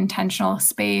finding intentional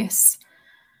space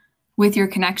with your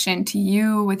connection to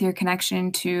you, with your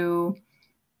connection to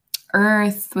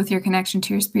earth, with your connection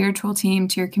to your spiritual team,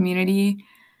 to your community.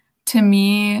 To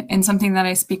me, and something that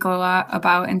I speak a lot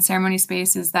about in ceremony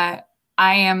space, is that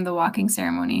I am the walking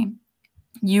ceremony.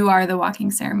 You are the walking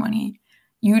ceremony.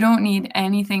 You don't need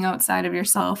anything outside of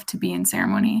yourself to be in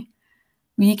ceremony.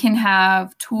 We can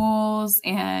have tools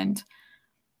and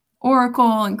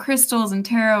oracle and crystals and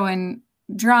tarot and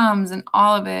drums and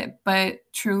all of it, but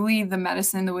truly the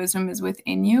medicine, the wisdom is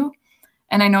within you.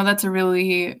 And I know that's a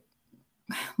really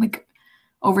like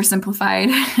oversimplified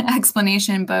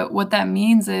explanation, but what that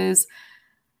means is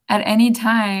at any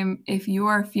time, if you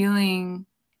are feeling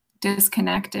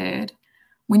disconnected,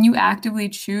 when you actively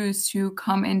choose to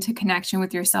come into connection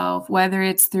with yourself, whether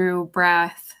it's through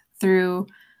breath, through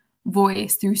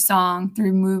voice, through song,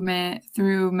 through movement,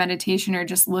 through meditation, or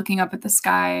just looking up at the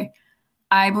sky,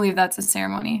 I believe that's a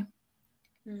ceremony.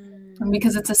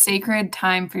 Because it's a sacred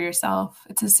time for yourself.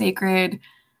 It's a sacred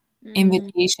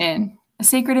invitation. A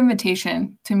sacred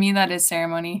invitation. To me, that is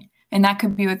ceremony. And that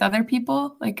could be with other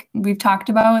people. Like we've talked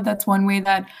about, that's one way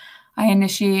that I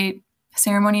initiate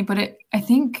ceremony. But I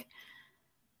think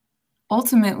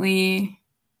ultimately,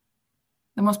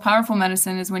 the most powerful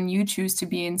medicine is when you choose to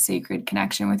be in sacred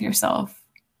connection with yourself.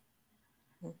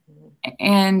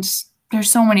 And there's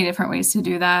so many different ways to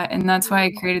do that. And that's why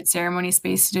I created Ceremony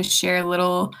Space to just share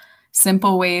little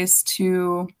simple ways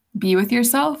to be with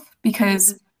yourself,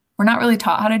 because we're not really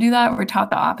taught how to do that. We're taught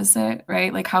the opposite,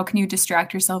 right? Like, how can you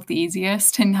distract yourself the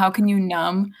easiest and how can you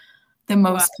numb the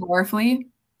most powerfully?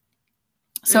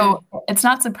 So it's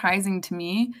not surprising to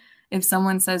me if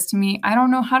someone says to me, I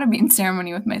don't know how to be in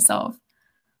ceremony with myself.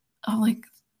 Oh, like,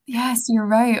 yes, you're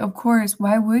right. Of course.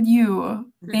 Why would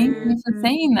you? Thank you for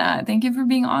saying that. Thank you for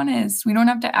being honest. We don't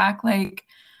have to act like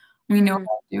we know how to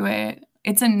do it.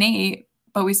 It's innate,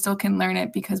 but we still can learn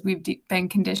it because we've been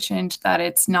conditioned that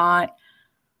it's not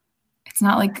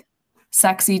like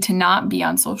sexy to not be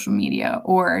on social media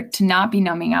or to not be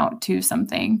numbing out to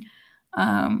something.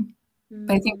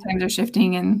 But I think times are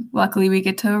shifting, and luckily we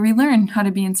get to relearn how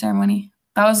to be in ceremony.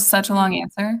 That was such a long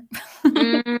answer.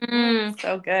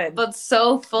 So good. But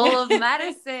so full of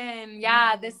medicine.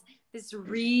 Yeah, this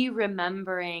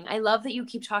remembering. I love that you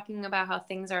keep talking about how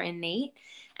things are innate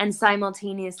and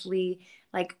simultaneously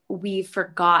like we've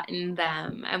forgotten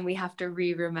them and we have to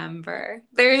remember.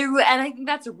 And I think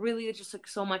that's really just like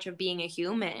so much of being a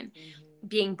human.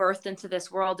 Being birthed into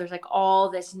this world, there's like all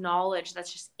this knowledge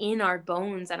that's just in our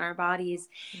bones and our bodies,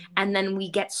 and then we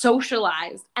get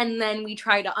socialized and then we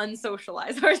try to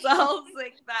unsocialize ourselves.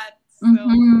 Like that's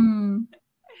so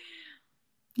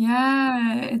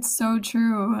Yeah, it's so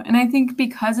true. And I think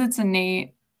because it's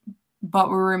innate, but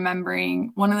we're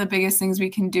remembering, one of the biggest things we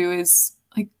can do is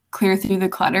like clear through the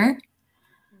clutter,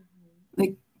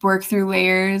 like work through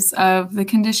layers of the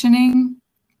conditioning.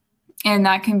 And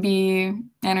that can be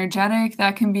energetic.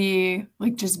 That can be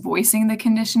like just voicing the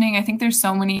conditioning. I think there's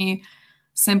so many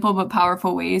simple but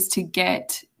powerful ways to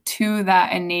get to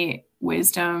that innate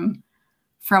wisdom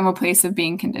from a place of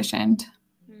being conditioned.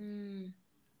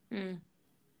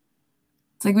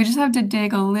 It's like we just have to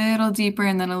dig a little deeper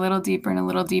and then a little deeper and a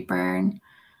little deeper. And,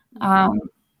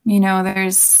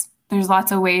 there's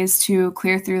lots of ways to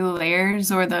clear through the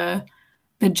layers or the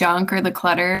junk or the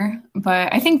clutter.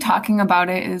 But I think talking about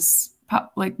it is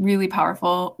like really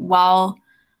powerful while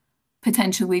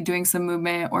potentially doing some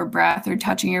movement or breath or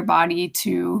touching your body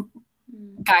to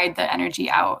guide the energy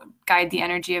out, guide the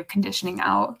energy of conditioning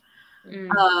out.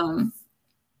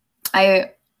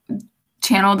 I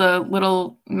channeled a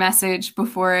little message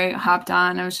before I hopped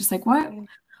on. I was just like,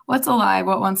 what's alive?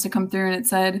 What wants to come through? And it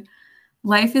said,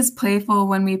 life is playful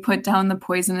when we put down the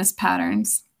poisonous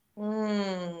patterns.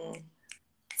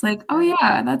 It's like, oh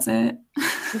yeah, that's it.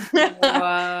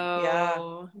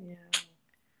 Whoa. Yeah.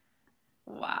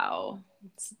 Wow.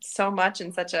 So much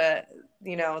in such a,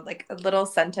 like a little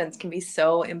sentence can be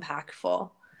so impactful.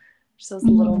 Just those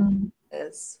little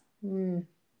is. I'm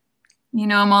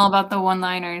all about the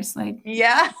one-liners. Like,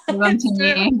 yeah, give them to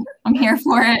me. I'm here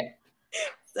for it.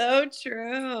 So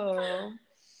true.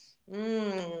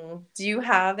 Do you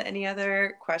have any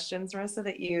other questions, Marissa,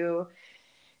 that you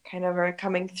kind of are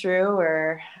coming through?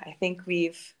 Or I think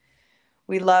we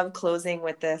love closing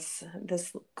with this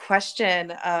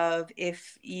question of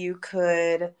if you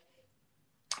could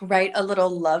write a little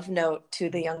love note to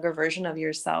the younger version of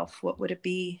yourself, what would it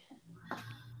be?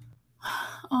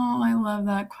 Oh, I love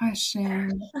that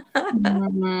question.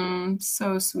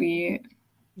 So sweet.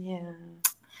 Yeah.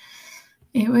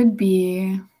 It would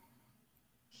be,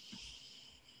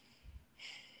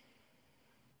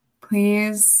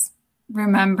 please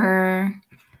remember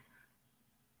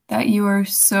that you are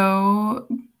so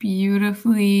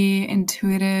beautifully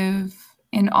intuitive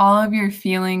and all of your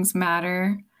feelings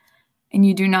matter, and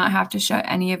you do not have to shut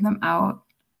any of them out.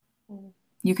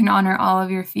 You can honor all of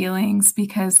your feelings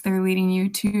because they're leading you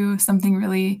to something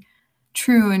really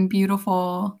true and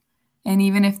beautiful And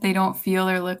even if they don't feel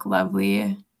or look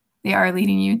lovely, they are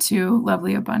leading you to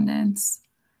lovely abundance.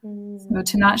 So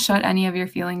to not shut any of your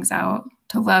feelings out,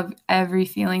 to love every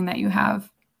feeling that you have.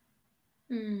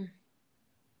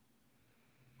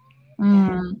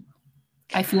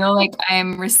 I feel like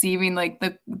I'm receiving like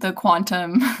the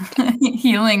quantum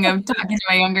healing of talking to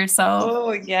my younger self.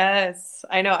 Oh, yes.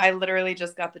 I know. I literally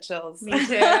just got the chills. Me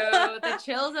too. The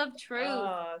chills of truth.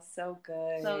 Oh, so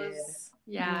good.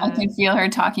 Yeah. I can feel her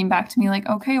talking back to me like,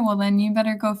 okay, well then you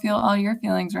better go feel all your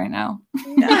feelings right now.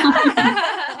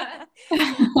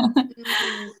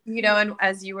 You know, and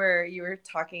as you were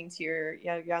talking to your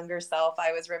younger self,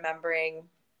 I was remembering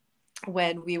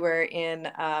when we were in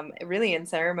really in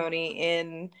ceremony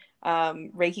in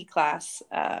Reiki class,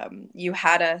 you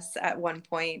had us at one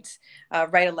point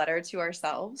write a letter to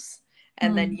ourselves,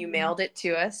 and then you mailed it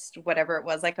to us, whatever it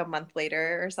was, like a month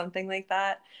later or something like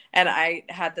that. And I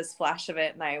had this flash of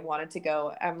it and I wanted to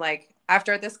go. I'm like,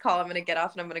 after this call, I'm going to get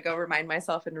off and I'm going to go remind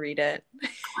myself and read it.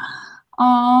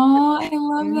 Oh, I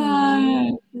love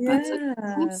that. Yeah.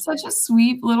 That's such a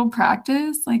sweet little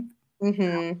practice. Like,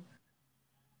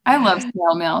 I love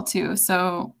snail mail too,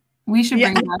 so we should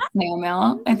bring back snail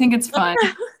mail. I think it's fun.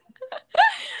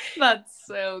 That's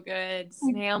so good.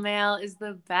 Snail mail is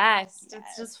the best. Yes.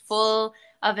 It's just full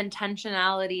of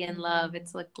intentionality and love.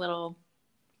 It's like little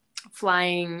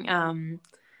flying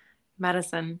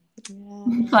medicine.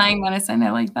 Yeah. Flying medicine.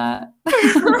 I like that.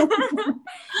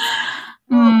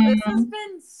 Well, this has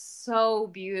been so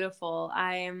beautiful.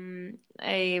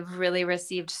 I've really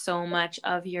received so much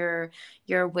of your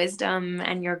wisdom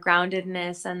and your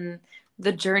groundedness and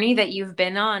the journey that you've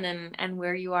been on and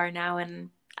where you are now. And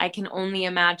I can only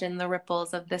imagine the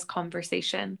ripples of this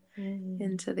conversation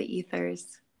into the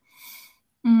ethers.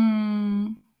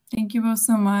 Thank you both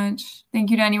so much.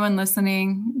 Thank you to anyone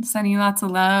listening. Sending you lots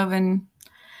of love and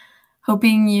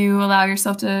hoping you allow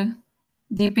yourself to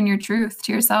deepen your truth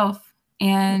to yourself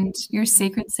and your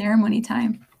sacred ceremony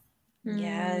time.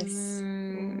 Yes.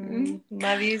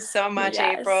 Love you so much,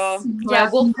 April. Yeah,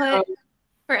 we'll put,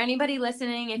 for anybody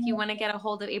listening, if you want to get a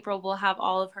hold of April, we'll have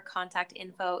all of her contact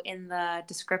info in the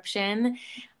description,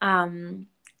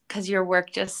 because your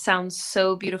work just sounds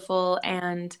so beautiful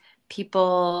and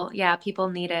people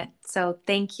need it. So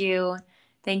thank you.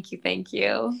 Thank you. Thank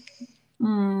you.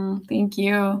 Thank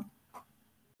you.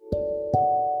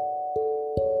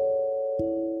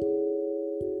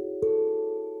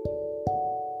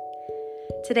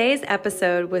 Today's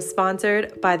episode was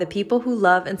sponsored by the people who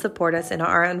love and support us in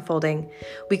our unfolding.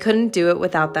 We couldn't do it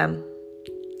without them.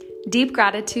 Deep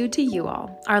gratitude to you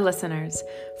all, our listeners,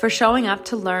 for showing up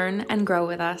to learn and grow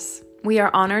with us. We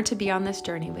are honored to be on this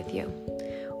journey with you.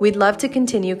 We'd love to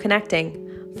continue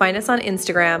connecting. Find us on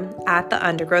Instagram at The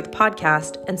Undergrowth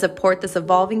Podcast and support this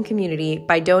evolving community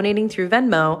by donating through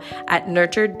Venmo at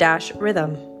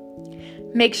Nurtured-Rhythm.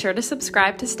 Make sure to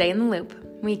subscribe to stay in the loop.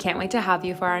 We can't wait to have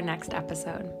you for our next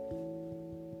episode.